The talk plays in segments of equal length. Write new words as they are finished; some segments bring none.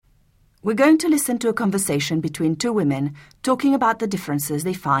We're going to listen to a conversation between two women talking about the differences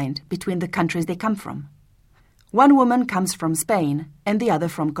they find between the countries they come from. One woman comes from Spain and the other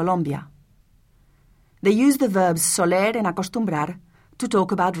from Colombia. They use the verbs soler and acostumbrar to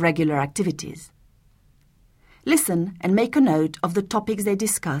talk about regular activities. Listen and make a note of the topics they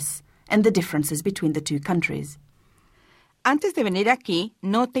discuss and the differences between the two countries. Antes de venir aquí,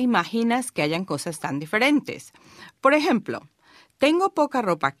 no te imaginas que hayan cosas tan diferentes. Por ejemplo, tengo poca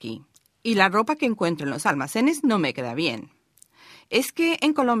ropa aquí y la ropa que encuentro en los almacenes no me queda bien. Es que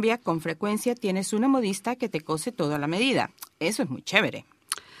en Colombia con frecuencia tienes una modista que te cose todo a la medida. Eso es muy chévere.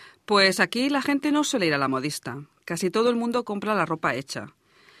 Pues aquí la gente no suele ir a la modista. Casi todo el mundo compra la ropa hecha.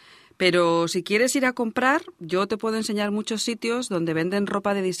 Pero si quieres ir a comprar, yo te puedo enseñar muchos sitios donde venden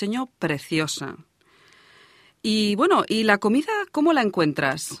ropa de diseño preciosa. Y bueno, ¿y la comida cómo la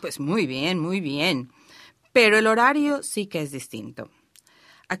encuentras? Pues muy bien, muy bien. Pero el horario sí que es distinto.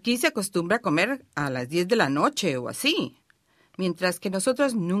 Aquí se acostumbra a comer a las 10 de la noche o así, mientras que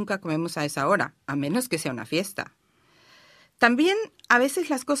nosotros nunca comemos a esa hora, a menos que sea una fiesta. También a veces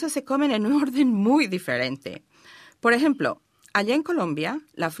las cosas se comen en un orden muy diferente. Por ejemplo, allá en Colombia,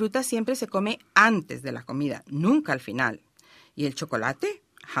 la fruta siempre se come antes de la comida, nunca al final. Y el chocolate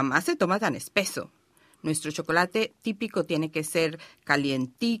jamás se toma tan espeso. Nuestro chocolate típico tiene que ser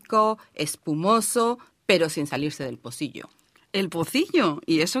calientico, espumoso, pero sin salirse del pocillo. ¿El pocillo?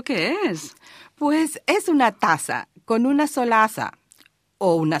 ¿Y eso qué es? Pues es una taza con una sola asa,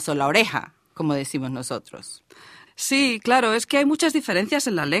 o una sola oreja, como decimos nosotros. Sí, claro, es que hay muchas diferencias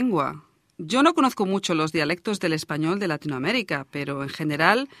en la lengua. Yo no conozco mucho los dialectos del español de Latinoamérica, pero en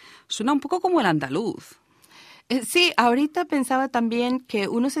general suena un poco como el andaluz. Sí, ahorita pensaba también que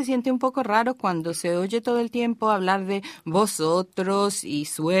uno se siente un poco raro cuando se oye todo el tiempo hablar de vosotros y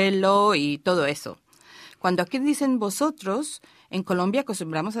suelo y todo eso. Cuando aquí dicen vosotros, en Colombia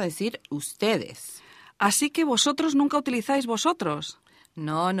acostumbramos a decir ustedes. Así que vosotros nunca utilizáis vosotros.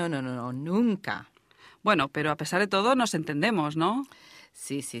 No, nunca. Bueno, pero a pesar de todo nos entendemos, ¿no?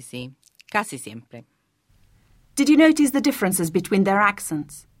 Sí, casi siempre. Did you notice the differences between their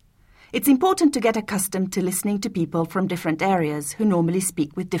accents? It's important to get accustomed to listening to people from different areas who normally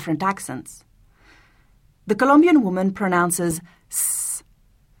speak with different accents. The Colombian woman pronounces s,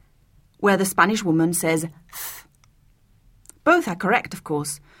 where the Spanish woman says th. Both are correct, of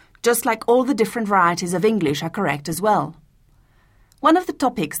course, just like all the different varieties of English are correct as well. One of the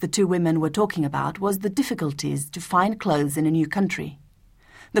topics the two women were talking about was the difficulties to find clothes in a new country.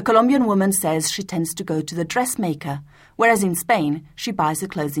 The Colombian woman says she tends to go to the dressmaker, whereas in Spain she buys her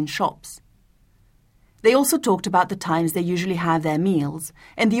clothes in shops. They also talked about the times they usually have their meals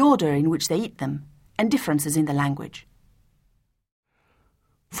and the order in which they eat them, and differences in the language.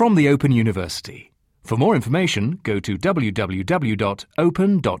 From the Open University. For more information, go to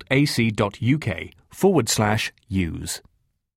www.open.ac.uk/use.